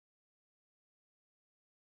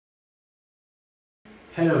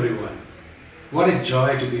Hello everyone. What a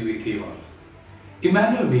joy to be with you all.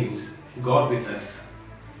 Emmanuel means God with us.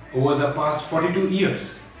 Over the past 42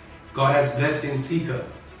 years, God has blessed Insignia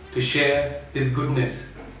to share this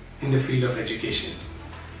goodness in the field of education.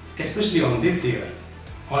 Especially on this year,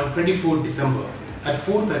 on 24th December at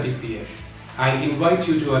 4:30 p.m., I invite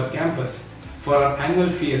you to our campus for our annual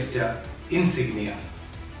fiesta, Insignia.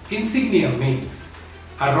 Insignia means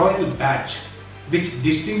a royal badge which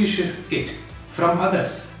distinguishes it from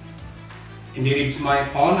others. Indeed, it's my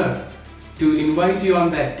honor to invite you on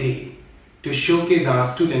that day to showcase our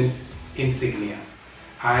students' insignia.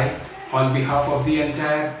 I, on behalf of the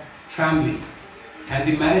entire family and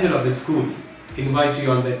the manager of the school, invite you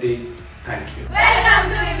on that day. Thank you.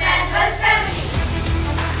 Welcome to Emmanuel's family.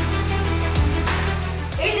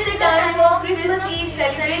 It's the time for Christmas Eve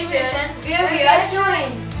celebration where we are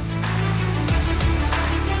showing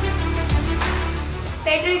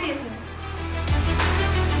patriotism,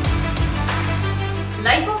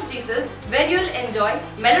 Life of Jesus, where you will enjoy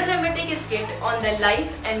melodramatic skit on the life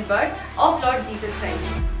and birth of Lord Jesus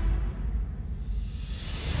Christ.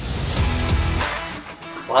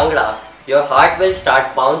 Bhangra, your heart will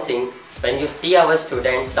start bouncing when you see our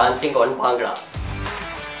students dancing on Bhangra.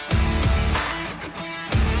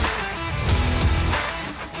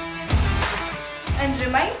 and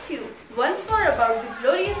reminds you once more about the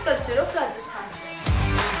glorious culture of Rajasthan.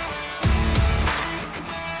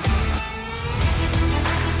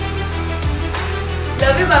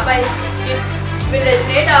 Love you, Papa. It will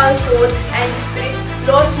resonate our soul and spirit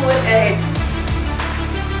lots more ahead.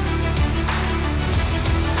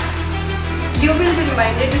 You will be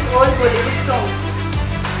reminded with all Bollywood songs.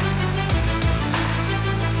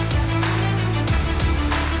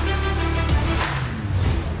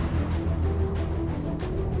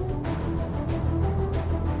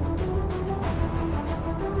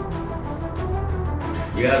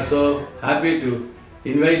 We are so happy to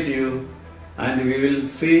invite you, and we will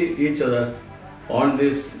see each other on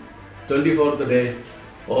this 24th day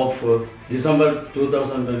of December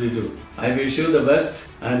 2022. I wish you the best,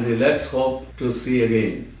 and let's hope to see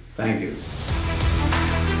again. Thank you.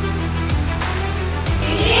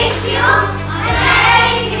 We wish you a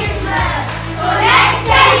Merry Christmas. So let's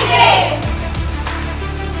celebrate.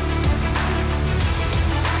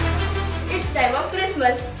 It's time of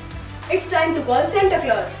Christmas. It's time to call Santa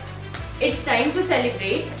Claus. It's time to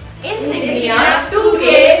celebrate Insignia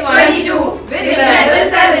 2K22 with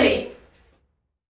Emmanuel family.